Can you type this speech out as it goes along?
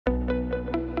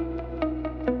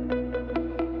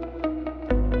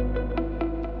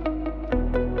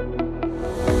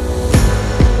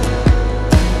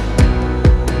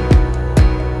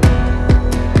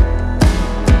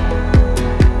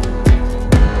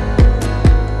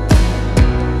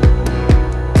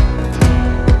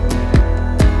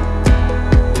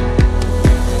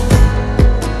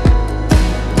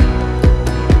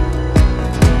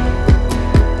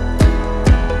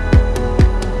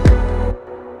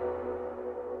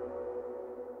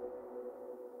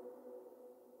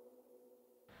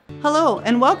Hello,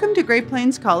 and welcome to Great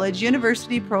Plains College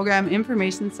University Program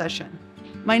Information Session.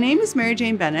 My name is Mary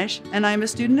Jane Benish, and I am a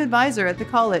student advisor at the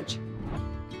college.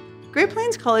 Great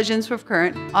Plains College in Swift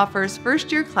Current offers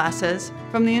first-year classes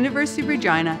from the University of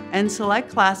Regina and select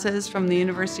classes from the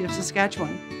University of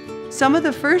Saskatchewan. Some of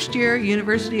the first-year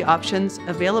university options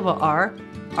available are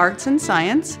Arts and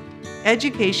Science,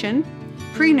 Education,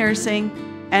 Pre-Nursing,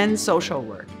 and Social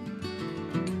Work.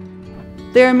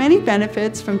 There are many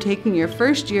benefits from taking your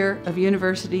first year of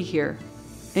university here,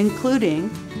 including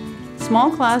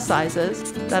small class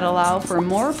sizes that allow for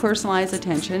more personalized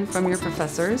attention from your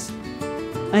professors,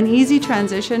 an easy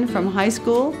transition from high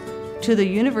school to the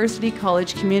university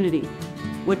college community,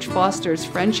 which fosters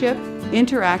friendship,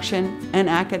 interaction, and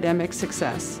academic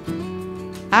success,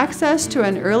 access to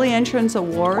an early entrance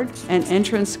award and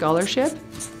entrance scholarship.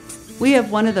 We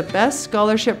have one of the best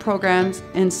scholarship programs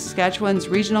in Saskatchewan's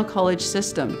regional college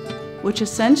system, which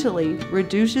essentially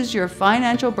reduces your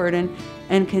financial burden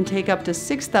and can take up to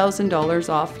 $6,000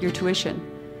 off your tuition.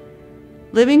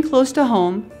 Living close to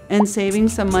home and saving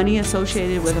some money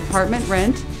associated with apartment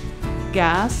rent,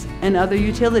 gas, and other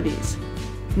utilities.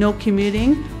 No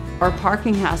commuting or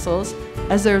parking hassles,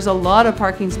 as there's a lot of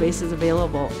parking spaces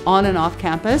available on and off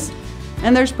campus,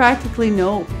 and there's practically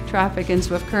no traffic in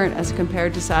Swift Current as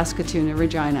compared to Saskatoon and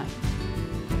Regina.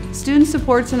 Student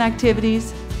supports and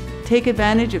activities take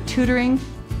advantage of tutoring,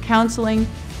 counseling,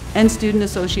 and student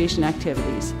association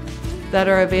activities that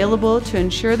are available to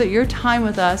ensure that your time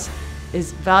with us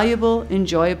is valuable,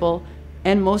 enjoyable,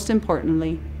 and most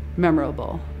importantly,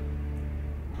 memorable.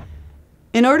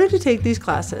 In order to take these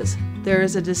classes, there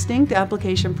is a distinct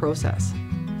application process.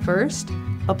 First,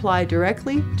 apply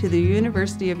directly to the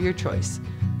university of your choice,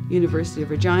 University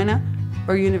of Regina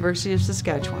or University of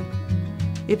Saskatchewan.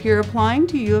 If you're applying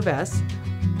to U of S,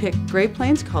 pick Great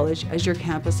Plains College as your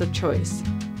campus of choice.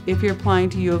 If you're applying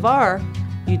to U of R,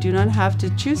 you do not have to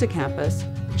choose a campus,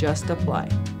 just apply.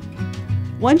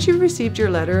 Once you've received your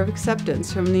letter of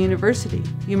acceptance from the university,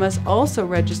 you must also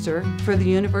register for the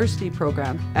university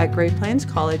program at Great Plains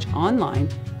College online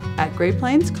at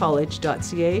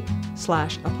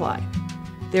greatplainscollege.ca/apply.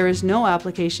 There is no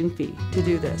application fee to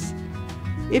do this.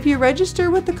 If you register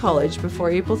with the college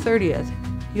before April 30th,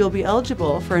 you'll be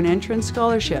eligible for an entrance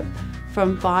scholarship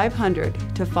from $500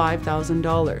 to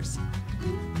 $5,000.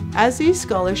 As these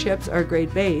scholarships are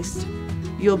grade-based,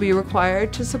 you'll be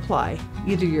required to supply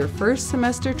either your first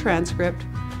semester transcript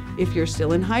if you're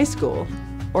still in high school,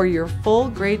 or your full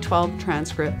grade 12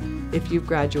 transcript if you've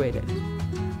graduated.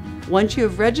 Once you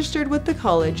have registered with the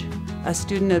college, a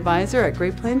student advisor at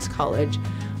Great Plains College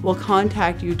will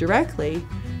contact you directly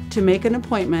to make an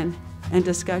appointment and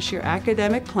discuss your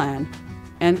academic plan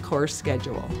and course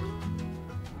schedule.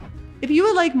 If you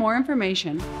would like more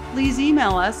information, please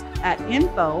email us at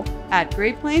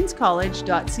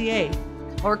info@greatplainscollege.ca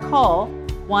or call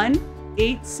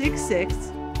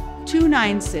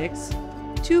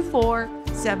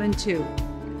 1-866-296-2472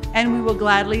 and we will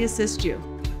gladly assist you.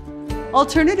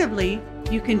 Alternatively,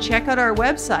 you can check out our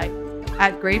website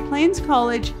at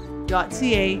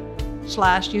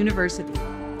greatplainscollege.ca/university.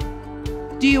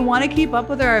 Do you want to keep up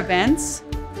with our events,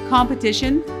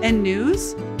 competition, and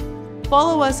news?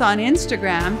 Follow us on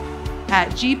Instagram at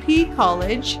GP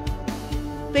College,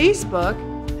 Facebook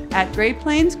at Great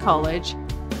Plains College,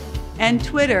 and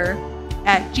Twitter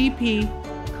at GP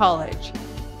College.